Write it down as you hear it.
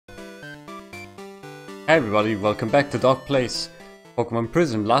Hey everybody, welcome back to Twitch Plays Pokémon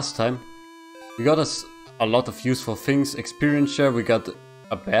Prism. Last time we got us a lot of useful things, experience share, we got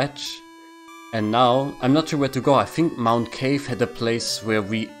a badge, and now I'm not sure where to go. I think Mount Cave had a place where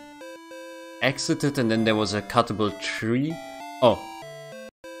we exited and then there was a cuttable tree. Oh,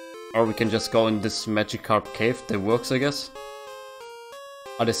 or we can just go in this Magikarp cave. That works, I guess.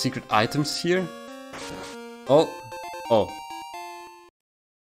 Are there secret items here? Oh,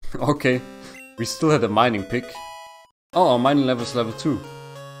 okay. We still had a mining pick. Oh, our mining level is level 2.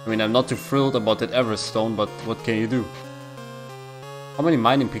 I mean, I'm not too thrilled about that Everest stone, but what can you do? How many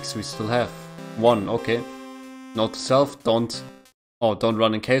mining picks do we still have? 1, okay. Note to self, don't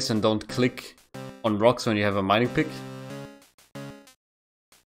run in caves and don't click on rocks when you have a mining pick.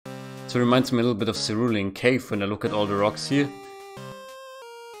 So it reminds me a little bit of Cerulean Cave when I look at all the rocks here.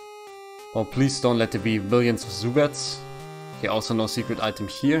 Oh, please don't let there be billions of Zubats. Okay, also no secret item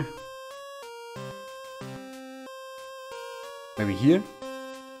here. Maybe here?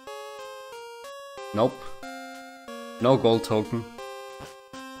 Nope. No gold token.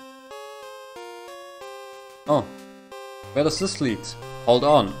 Oh. Where does this lead? Hold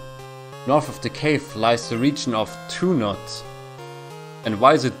on. North of the cave lies the region of Tunot. And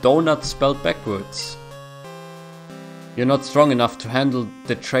why is it donut spelled backwards? You're not strong enough to handle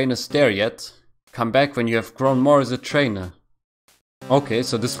the trainers there yet. Come back when you have grown more as a trainer. Okay,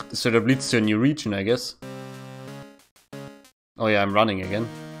 so this sort of leads to a new region, I guess. Oh yeah, I'm running again.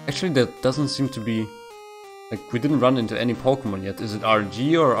 Actually, that doesn't seem to be... Like, we didn't run into any Pokemon yet. Is it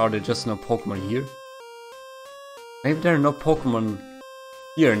RG or are there just no Pokemon here? Maybe there are no Pokemon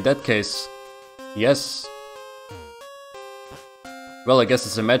here. In that case, yes. Well, I guess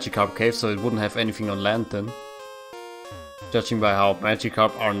it's a Magikarp cave, so it wouldn't have anything on land then. Judging by how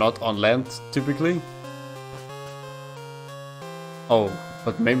Magikarp are not on land, typically. Oh,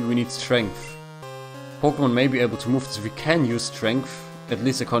 but maybe we need strength. Pokemon may be able to move, so we can use strength, at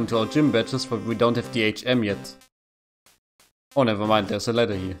least according to our gym badges, but we don't have the HM yet. Oh, never mind, there's a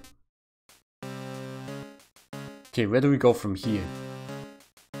ladder here. Okay, where do we go from here?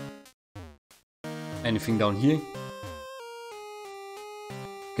 Anything down here?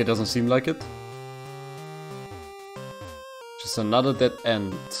 Okay, doesn't seem like it. Just another dead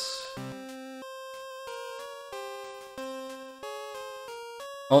end.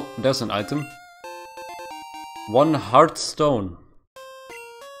 Oh, there's an item. 1 heart stone.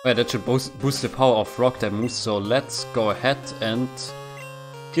 Yeah, that should boost the power of rock type moves, so let's go ahead and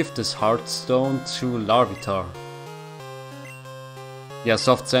give this heart stone to Larvitar. Yeah,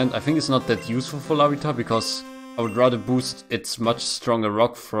 soft sand, I think it's not that useful for Larvitar because I would rather boost its much stronger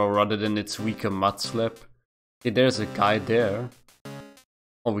rock throw rather than its weaker mud slap. Okay, there's a guy there.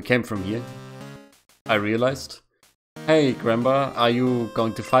 Oh, we came from here. I realized. Hey, Grandpa, are you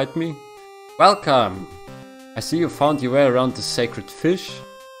going to fight me? Welcome! I see you found your way around the sacred fish.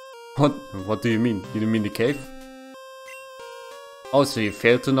 What do you mean? You mean the cave? Oh, so you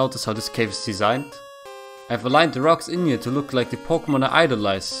failed to notice how this cave is designed? I've aligned the rocks in here to look like the Pokemon I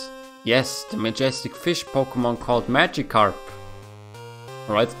idolize. Yes, the majestic fish Pokemon called Magikarp.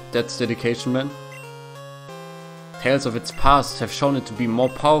 Alright, that's dedication, man. Tales of its past have shown it to be more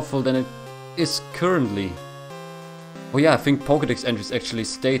powerful than it is currently. Oh yeah, I think Pokédex entries actually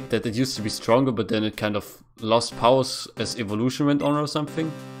state that it used to be stronger, but then it kind of lost powers as evolution went on or something.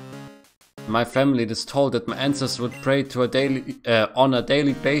 My family is told that my ancestors would pray to on a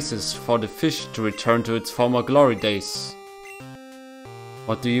daily basis for the fish to return to its former glory days.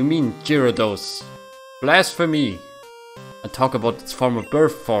 What do you mean, Gyarados? Blasphemy! I talk about its former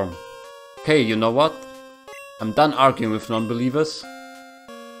birth form. Okay, you know what? I'm done arguing with non-believers.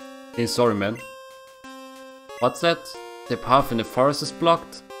 Hey, sorry man. What's that? The path in the forest is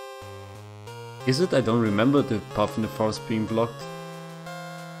blocked? Is it? I don't remember the path in the forest being blocked.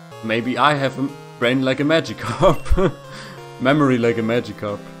 Maybe I have a brain like a Magikarp. Memory like a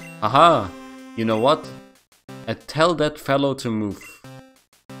Magikarp. Aha! You know what? I tell that fellow to move.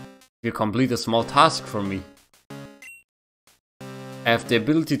 You complete a small task for me. I have the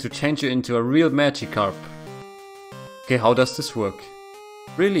ability to change you into a real Magikarp. Okay, how does this work?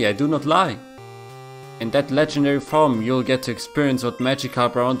 Really, I do not lie. In that legendary form, you'll get to experience what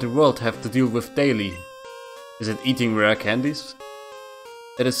Magikarp around the world have to deal with daily. Is it eating rare candies?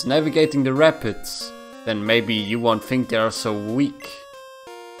 That is navigating the rapids. Then maybe you won't think they are so weak.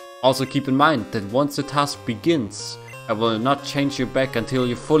 Also keep in mind that once the task begins, I will not change you back until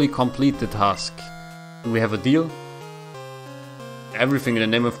you fully complete the task. Do we have a deal? Everything in the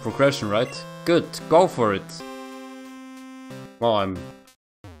name of progression, right? Good, go for it. Wow, I'm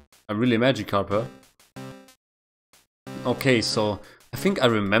really Magikarp, huh? Okay, so I think I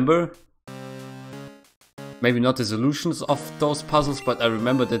remember maybe not the solutions of those puzzles, but I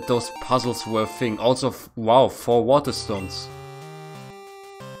remember that those puzzles were a thing. Also, wow, 4 water stones.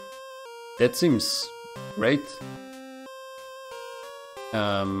 That seems great.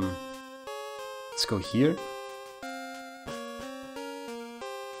 Let's go here.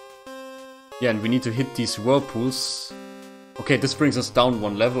 Yeah, and we need to hit these whirlpools. Okay, this brings us down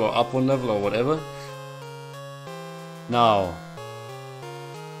 1 level or up 1 level or whatever. Now,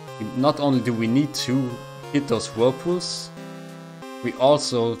 not only do we need to hit those whirlpools, we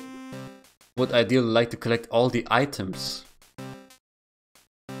also would ideally like to collect all the items.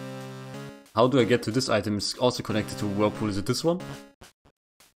 How do I get to this item? It's also connected to a whirlpool. Is it this one?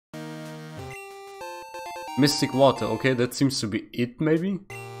 Mystic water. Okay, that seems to be it maybe?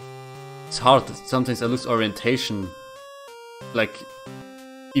 It's hard. Sometimes I lose orientation. Like,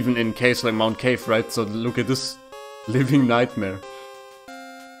 even in caves like Mount Cave, right? So look at this living nightmare.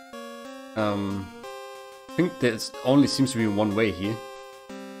 I think there only seems to be one way here.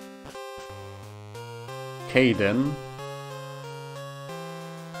 Okay then.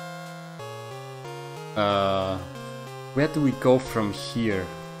 Where do we go from here?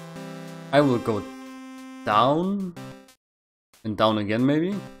 I will go down and down again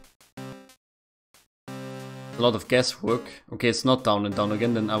maybe. A lot of guesswork. Okay, it's not down and down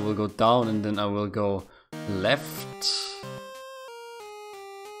again. Then I will go down and then I will go left.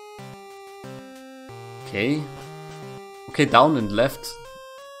 Okay. Okay, down and left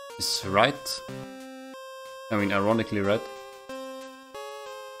is right. I mean, ironically right.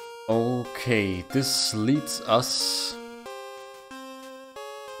 Okay, this leads us...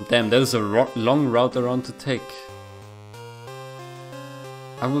 Damn, that is a long route around to take.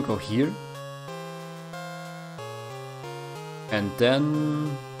 I will go here. And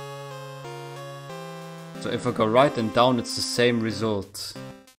then... So if I go right and down, it's the same result.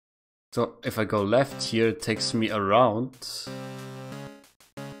 So if I go left here, it takes me around.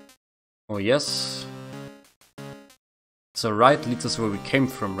 Oh yes. So right leads us where we came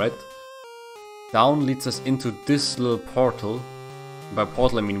from, right? Down leads us into this little portal. By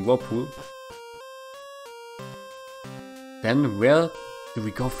portal I mean whirlpool. Then where do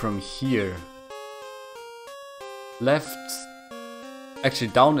we go from here? Left. Actually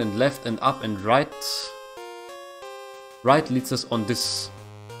down and left and up and right. Right leads us on this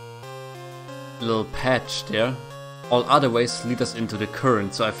little patch there. All other ways lead us into the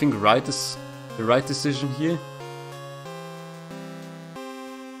current. So I think right is the right decision here.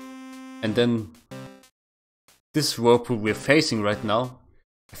 And then this whirlpool we're facing right now,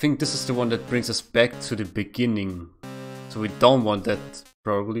 I think this is the one that brings us back to the beginning. So we don't want that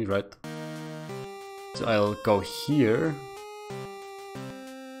probably, right? So I'll go here.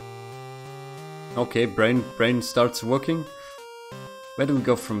 Okay, brain starts working. Where do we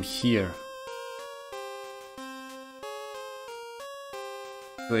go from here?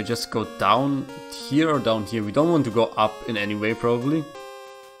 Do I just go down here or down here? We don't want to go up in any way probably.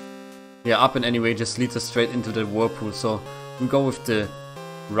 Yeah, up in any way just leads us straight into the whirlpool. So do we go with the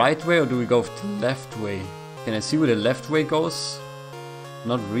right way or do we go with the left way? Can I see where the left way goes?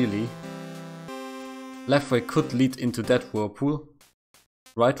 Not really. Left way could lead into that whirlpool.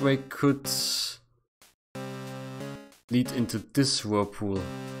 Right way could lead into this whirlpool.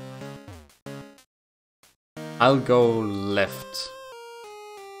 I'll go left.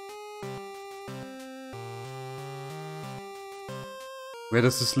 Where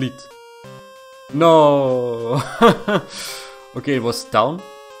does this lead? No! Okay, it was down.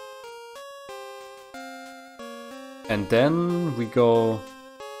 And then we go...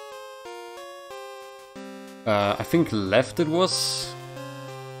 I think left it was.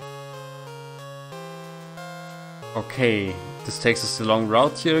 Okay, this takes us a long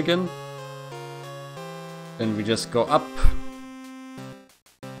route here again. Then we just go up.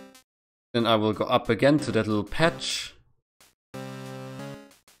 Then I will go up again to that little patch.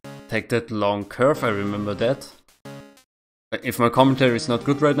 Take that long curve, I remember that. If my commentary is not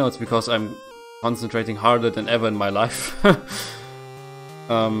good right now, it's because I'm concentrating harder than ever in my life.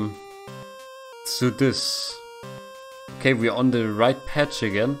 Let's do this. Okay, we're on the right patch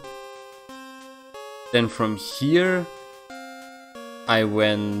again. Then from here, I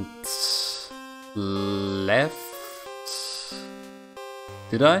went left.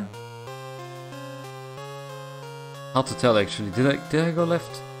 Did I? Hard to tell actually. Did I go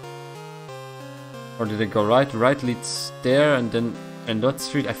left? Or did I go right? Right leads there and then and that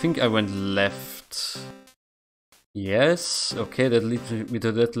street. I think I went left. Yes, okay, that leads me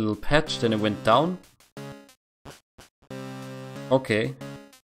to that little patch. Then I went down. Okay.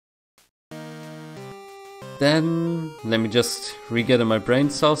 Then let me just regather my brain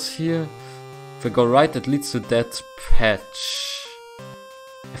cells here. If I go right, that leads to that patch.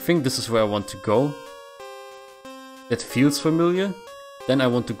 I think this is where I want to go. That feels familiar. Then I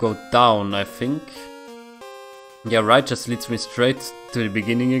want to go down, I think. Yeah, right just leads me straight to the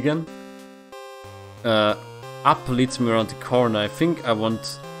beginning again. Up leads me around the corner. I think I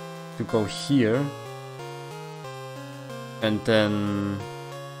want to go here. And then...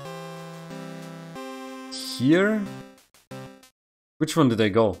 here? Which one did I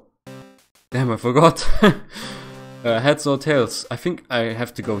go? Damn, I forgot. Heads or tails? I think I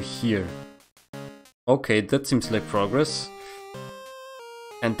have to go here. Okay, that seems like progress.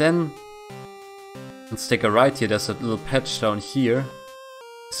 And then... let's take a right here, there's a little patch down here.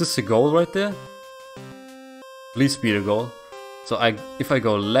 Is this a goal right there? Please be the goal. So if I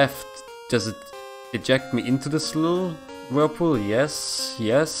go left, does it eject me into this little whirlpool? Yes,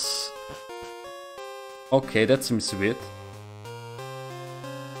 yes. Okay, that seems to be it.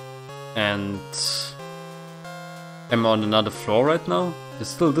 And... am I on another floor right now? There's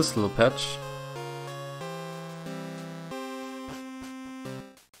still this little patch.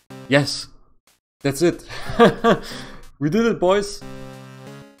 Yes! That's it! We did it, boys!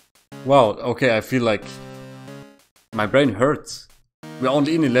 Wow, okay, I feel like my brain hurts. We're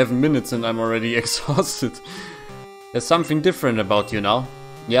only in 11 minutes and I'm already exhausted. There's something different about you now.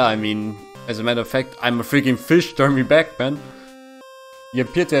 Yeah, I mean, as a matter of fact, I'm a freaking fish, turn me back, man. You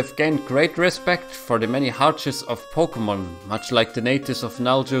appear to have gained great respect for the many hardships of Pokémon, much like the natives of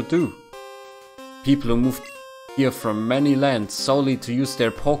Naljo do. People who moved here from many lands solely to use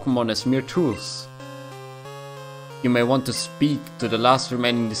their Pokémon as mere tools. You may want to speak to the last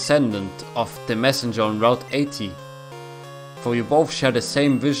remaining descendant of the messenger on Route 80, for you both share the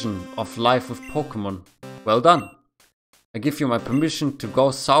same vision of life with Pokémon. Well done! I give you my permission to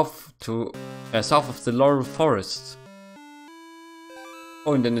go south of the Laurel Forest.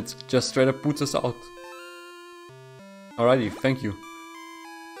 Oh, and then it's just straight up boots us out. Alrighty, thank you.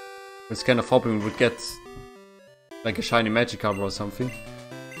 I was kind of hoping we would get like a shiny Magikarp or something.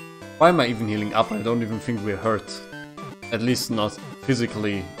 Why am I even healing up? I don't even think we're hurt. At least not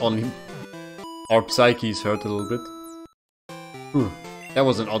physically, only our psyche is hurt a little bit. That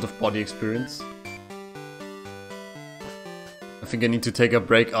was an out-of-body experience. I think I need to take a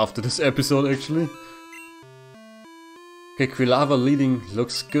break after this episode actually. Okay, Quilava leading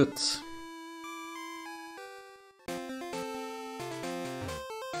looks good. So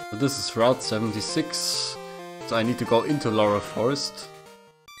this is Route 76. So I need to go into Laurel Forest.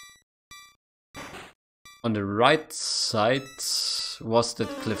 On the right side was that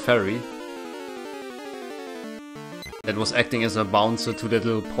Clefairy that was acting as a bouncer to that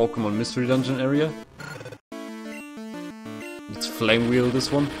little Pokemon Mystery Dungeon area. Let's Flame Wheel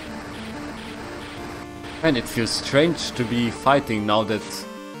this one. And it feels strange to be fighting now that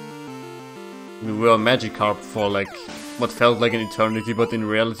we were Magikarp for like what felt like an eternity, but in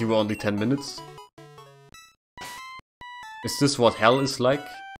reality were only 10 minutes. Is this what hell is like?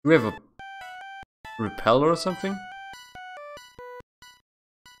 Do we have a repel or something?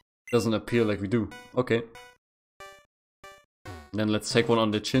 Doesn't appear like we do. Okay. Then let's take one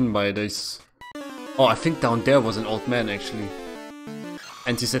on the chin by this. Oh, I think down there was an old man actually.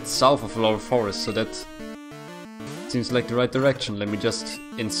 And he said south of Laurel Forest, so that seems like the right direction. Let me just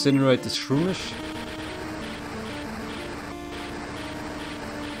incinerate this Shroomish.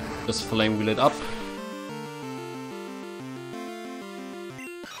 Just Flame Wheel it up.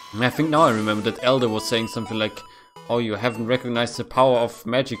 And I think now I remember that Elder was saying something like, oh, you haven't recognized the power of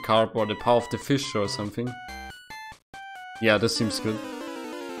Magikarp or the power of the fish or something. Yeah, this seems good.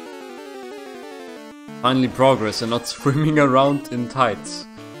 Finally progress and not swimming around in tights.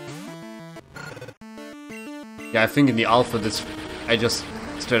 Yeah, I think in the alpha I just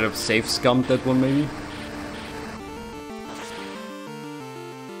straight up safe scummed that one maybe.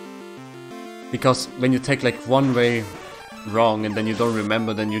 Because when you take like one way wrong and then you don't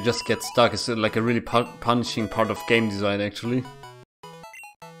remember, then you just get stuck. It's like a really punishing part of game design actually.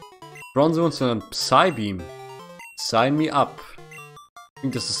 Bronze ones and Psybeam. Sign me up. I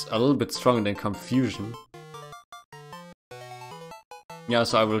think this is a little bit stronger than Confusion. Yeah,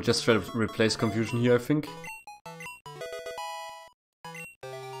 so I will just try to replace Confusion here, I think.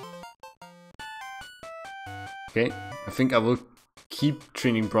 Okay, I think I will keep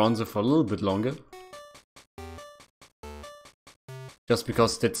training Bronzer for a little bit longer. Just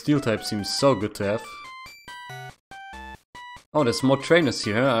because that Steel type seems so good to have. Oh, there's more trainers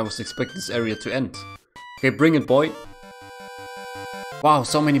here, huh? I was expecting this area to end. Okay, bring it, boy. Wow,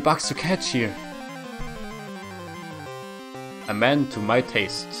 so many bugs to catch here. A man to my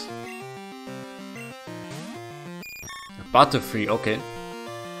taste. Butterfree, okay.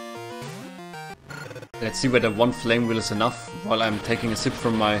 Let's see whether one flame wheel is enough while I'm taking a sip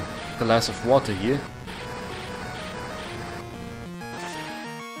from my glass of water here.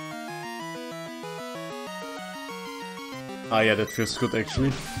 Ah yeah, that feels good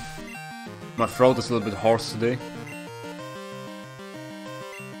actually. My throat is a little bit hoarse today.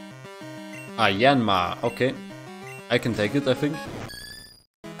 Ah, Yanma, okay. I can take it, I think.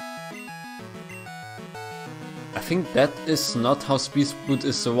 I think that is not how speed boost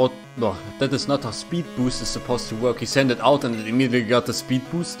is that is not how speed boost is supposed to work. He sent it out and it immediately got the speed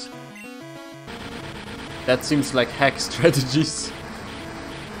boost. That seems like hack strategies.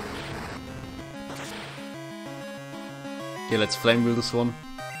 Okay, let's flame wheel this one.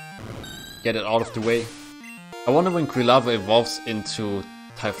 Get it out of the way. I wonder when Quilava evolves into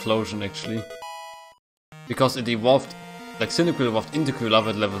Typhlosion actually. Because it evolved, like Cyndaquil evolved into Quilava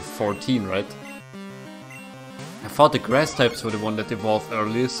at level 14, right? I thought the grass types were the one that evolved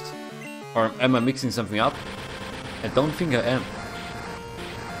earliest. Or am I mixing something up? I don't think I am.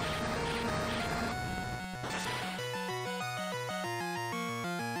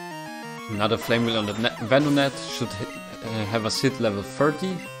 Another flame wheel on the Venonat should have us hit level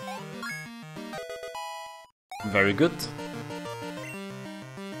 30. Very good.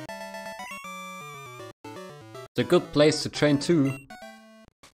 It's a good place to train too.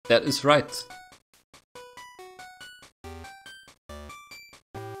 That is right.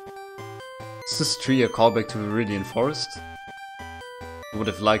 Is this tree a callback to Viridian Forest? I would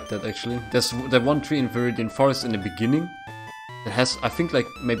have liked that actually. There's the one tree in Viridian Forest in the beginning. It has, I think, like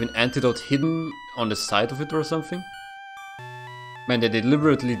maybe an antidote hidden on the side of it or something. Man, they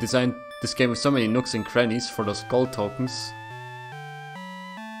deliberately designed this game with so many nooks and crannies for those gold tokens.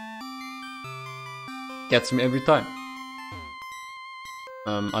 Gets me every time.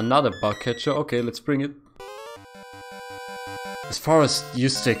 Another bug catcher. Okay, let's bring it. This forest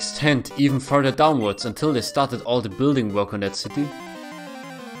used to extend even further downwards until they started all the building work on that city.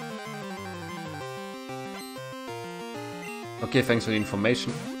 Okay, thanks for the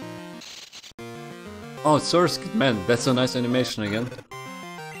information. Oh, Surskit, man, that's a nice animation again.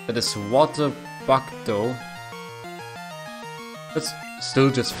 That is water bug though. Let's still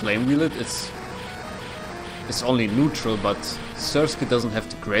just flame wheel it. It's only neutral, but Surskit doesn't have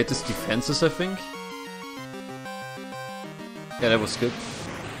the greatest defenses, I think. Yeah, that was good.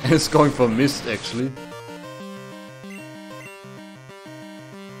 And it's going for mist actually.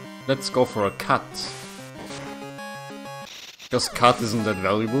 Let's go for a cut. Because cut isn't that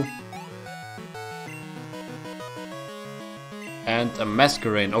valuable. And a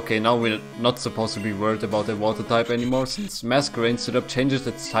Masquerain. Okay, now we're not supposed to be worried about the water type anymore, since Masquerain straight up changes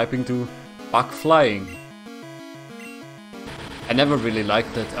its typing to Bug Flying. I never really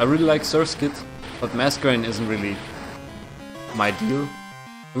liked that. I really like Surskit, but Masquerain isn't really my deal.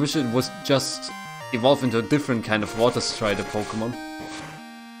 I wish it was just evolve into a different kind of Water Strider Pokemon.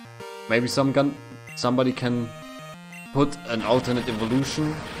 Maybe somebody can put an alternate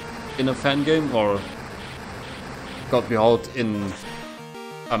evolution in a fan game, or God Behold in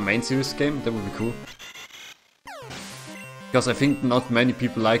a main series game. That would be cool. Because I think not many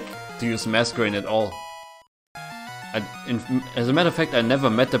people like to use Masquerain at all. As a matter of fact, I never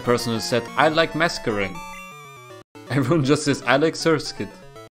met a person who said, I like Masquerain. Everyone just says, I like Surskit.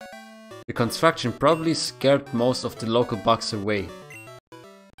 The construction probably scared most of the local bugs away.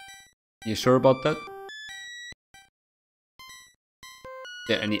 You sure about that? Is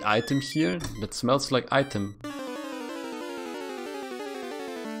there any item here? That smells like item.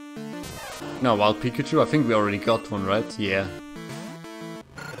 No, Wild Pikachu? I think we already got one, right? Yeah.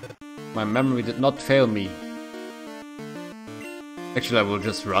 My memory did not fail me. Actually, I will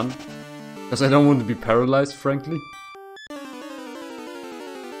just run. Because I don't want to be paralyzed, frankly.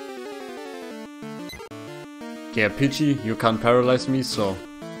 Yeah, Pidgey, you can't paralyze me, so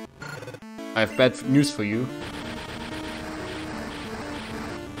I have bad news for you.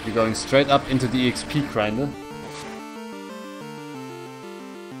 You're going straight up into the EXP grinder.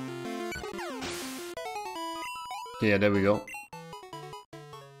 Yeah, there we go.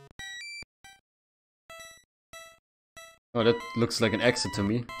 Oh, that looks like an exit to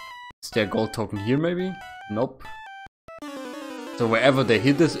me. Is there a gold token here maybe? Nope. So wherever they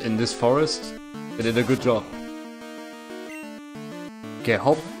hid this in this forest, they did a good job. Okay, I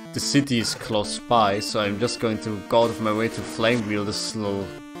hope the city is close by, so I'm just going to go out of my way to flame wheel this little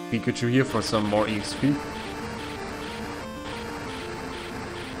Pikachu here for some more EXP.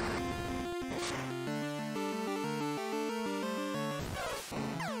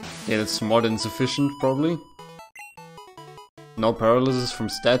 Yeah, that's more than sufficient probably. No paralysis from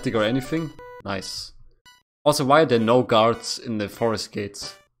static or anything. Nice. Also, why are there no guards in the forest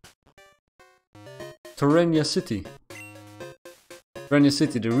gates? Torrenia City. Torrenia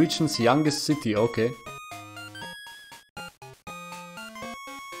City, the region's youngest city, okay.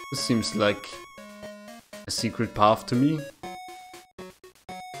 This seems like a secret path to me.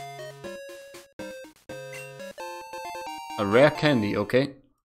 A rare candy, okay.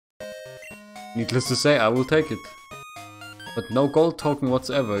 Needless to say, I will take it. But no gold token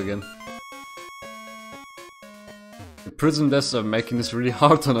whatsoever again. The prison desks are making this really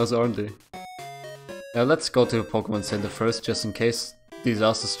hard on us, aren't they? Now let's go to the Pokemon Center first, just in case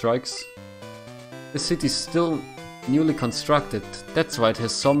disaster strikes. This city is still newly constructed, that's why it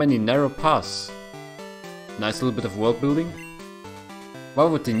has so many narrow paths. Nice little bit of world building. Why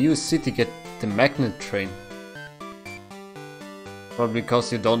would the new city get the magnet train? Probably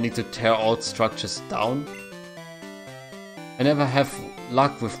because you don't need to tear old structures down. I never have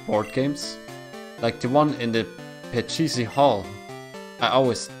luck with board games. Like the one in the Pachisi Hall. I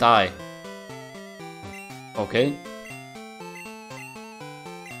always die. Okay.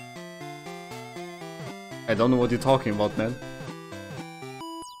 I don't know what you're talking about, man.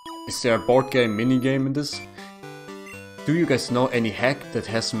 Is there a board game mini game in this? Do you guys know any hack that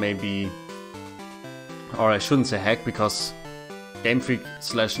has maybe... Or I shouldn't say hack because Game Freak /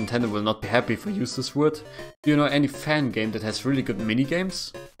 Nintendo will not be happy if I use this word. Do you know any fan game that has really good mini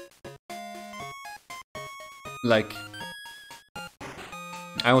games? Like,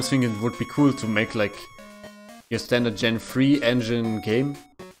 I was thinking it would be cool to make like your standard Gen 3 engine game,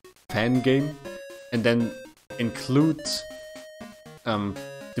 fan game, and then include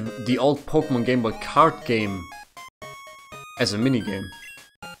the old Pokemon Game Boy card game as a mini game.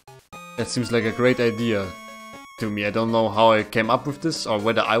 That seems like a great idea to me. I don't know how I came up with this or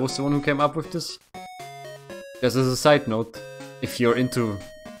whether I was the one who came up with this. Just as a side note, if you're into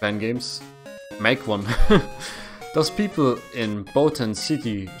fan games, make one. Those people in Botan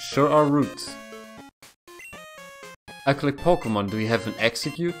City sure are rude. I collect Pokemon, do you have an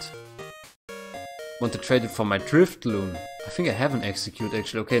Execute? Want to trade it for my Driftloon? I think I have an Execute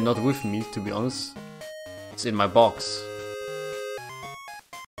actually. Okay, not with me to be honest. It's in my box.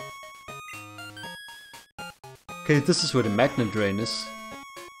 Okay, this is where the magnet drain is.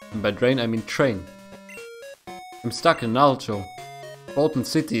 And by drain I mean train. I'm stuck in Naljo. Bolton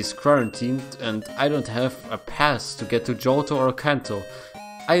City is quarantined and I don't have a pass to get to Johto or Kanto.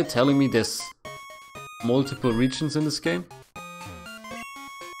 Are you telling me there's multiple regions in this game?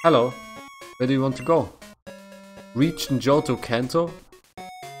 Hello, where do you want to go? Region Johto Kanto?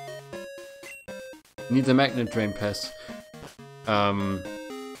 Need a magnet drain pass. Are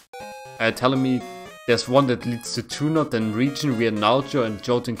you telling me there's one that leads to Tuna, then region via Naljo and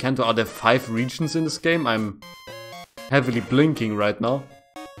Johto and Kanto? Are there 5 regions in this game? I'm heavily blinking right now.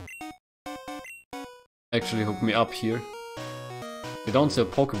 Actually hook me up here. They don't sell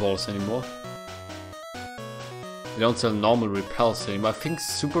Pokeballs anymore. They don't sell normal repels anymore. I think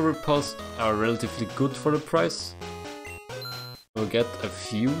super repels are relatively good for the price. We'll get a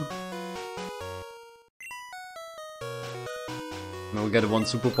few. We'll get one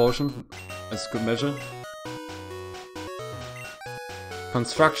super potion. That's a good measure.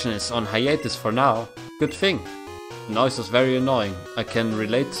 Construction is on hiatus for now. Good thing. The noise was very annoying. I can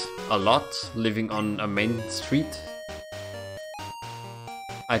relate a lot living on a main street.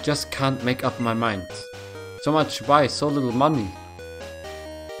 I just can't make up my mind. So much why, so little money.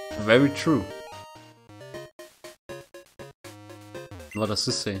 Very true. What does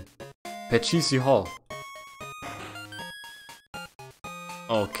this say? Pachisi Hall.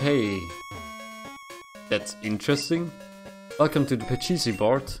 Okay. That's interesting. Welcome to the Pachisi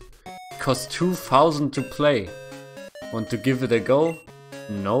board. It costs 2,000 to play. Want to give it a go?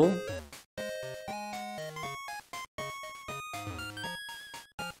 No?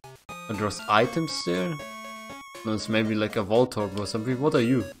 Are there items there? No, it's maybe like a Voltorb or something. What are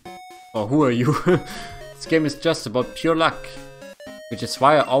you? Or who are you? This game is just about pure luck. Which is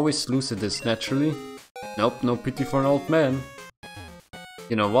why I always lose at this naturally. Nope, no pity for an old man.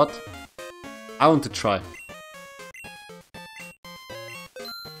 You know what? I want to try.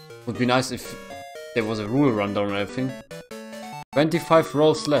 Would be nice if there was a rule rundown or everything. 25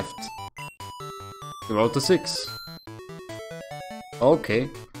 rolls left. You rolled a 6. Okay.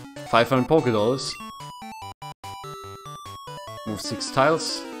 500 Pokédollars. Move 6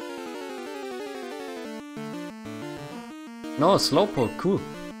 tiles. No, a Slowpoke, cool.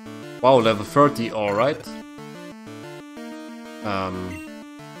 Wow, level 30, alright.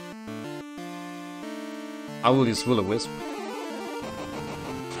 I will use Will-O-Wisp.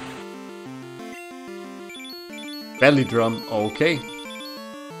 Belly Drum, okay.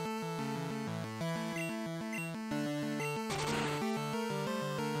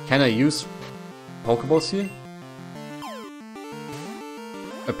 Can I use Pokeballs here?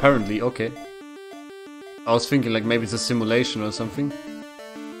 Apparently, okay. I was thinking like maybe it's a simulation or something.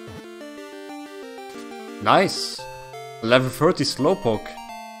 Nice! Level 30 Slowpoke.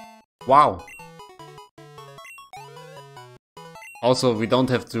 Wow. Also, we don't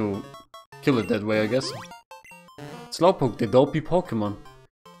have to kill it that way, I guess. Slowpoke, the dopey Pokemon.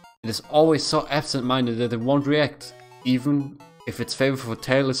 It is always so absent-minded that it won't react, even if its favorite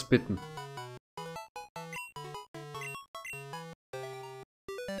tail is bitten.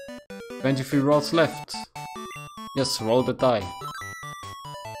 $23 rolls left. Yes, roll the die.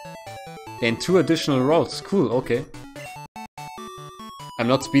 Gain 2 additional rolls. Cool, okay. I'm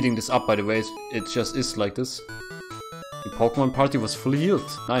not speeding this up, by the way, it just is like this. The Pokemon party was fully healed.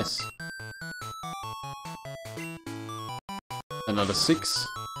 Nice. Another 6.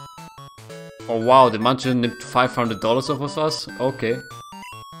 Oh wow, the Muncher nipped $500 off of us? Okay.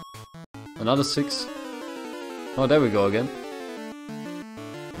 Another 6. Oh, there we go again.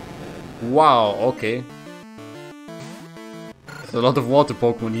 Wow, okay. There's a lot of water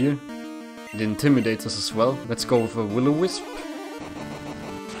Pokemon here. It intimidates us as well. Let's go with a Will-O-Wisp.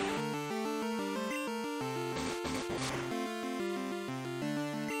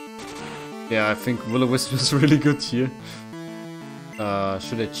 Yeah, I think Will-O-Wisp is really good here.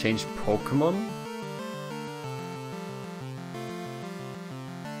 Should I change Pokemon?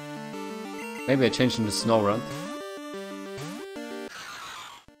 Maybe I change in the Snorunt.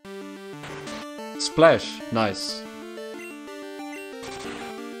 Splash, nice.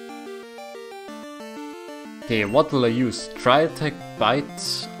 Okay, what will I use? Tri-Attack,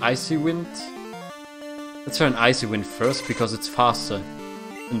 Bite, Icy Wind? Let's try an Icy Wind first, because it's faster.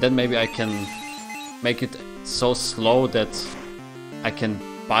 And then maybe I can make it so slow that I can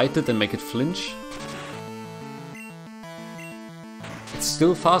bite it and make it flinch. It's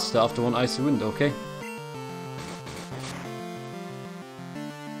still faster after one Icy Wind, okay.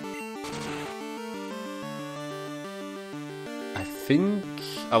 I think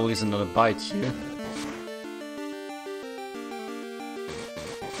I will use another bite here.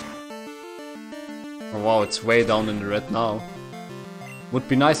 Oh wow, it's way down in the red now. Would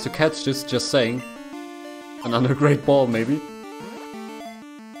be nice to catch this, just saying. Another great ball, maybe.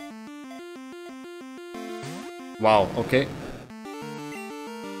 Wow, okay.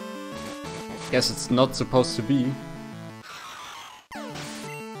 Guess it's not supposed to be.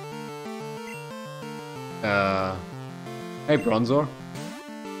 Hey, Bronzor.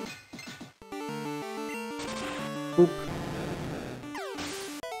 Oop.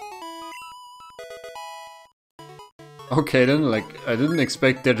 Okay then, like, I didn't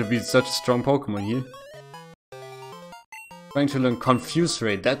expect there to be such a strong Pokemon here. Trying to learn Confuse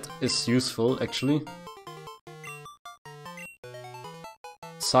Ray, that is useful actually.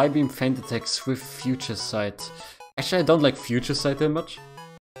 Psybeam, Feint Attack, Swift, Future Sight. Actually I don't like Future Sight that much.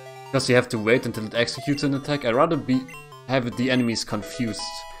 Because you have to wait until it executes an attack. I'd rather have the enemies confused.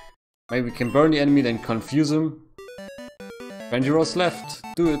 Maybe we can burn the enemy, then confuse him. 20 rolls left,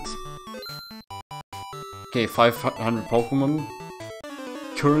 do it. Okay, 500 Pokemon.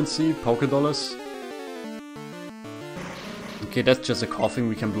 Currency, Pokédollars. Okay, that's just a coughing,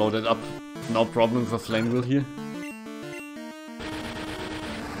 we can blow that up. No problem for Flame Wheel here.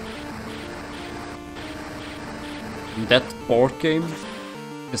 And that board game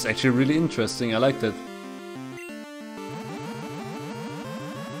is actually really interesting, I like that.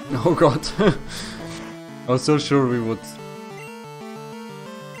 Oh god. I was so sure we would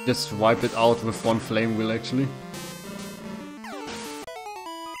just wipe it out with one Flame Wheel actually.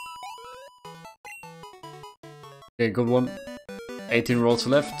 Okay, good one. 18 rolls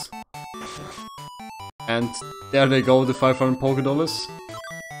left. And there they go, the 500 Pokédollars.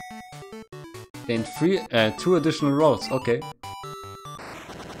 Gained 2 additional rolls, okay.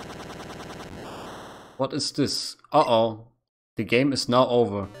 What is this? Uh-oh. The game is now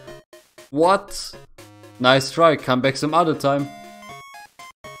over. What? Nice try, come back some other time.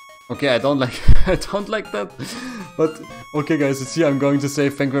 Okay, I don't like I don't like that. But okay guys, it's here. I'm going to say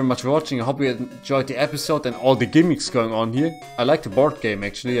thank you very much for watching. I hope you enjoyed the episode and all the gimmicks going on here. I like the board game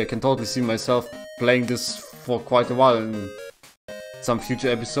actually. I can totally see myself playing this for quite a while in some future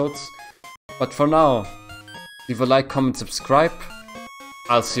episodes. But for now, leave a like, comment, subscribe.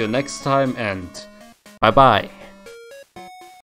 I'll see you next time and bye bye.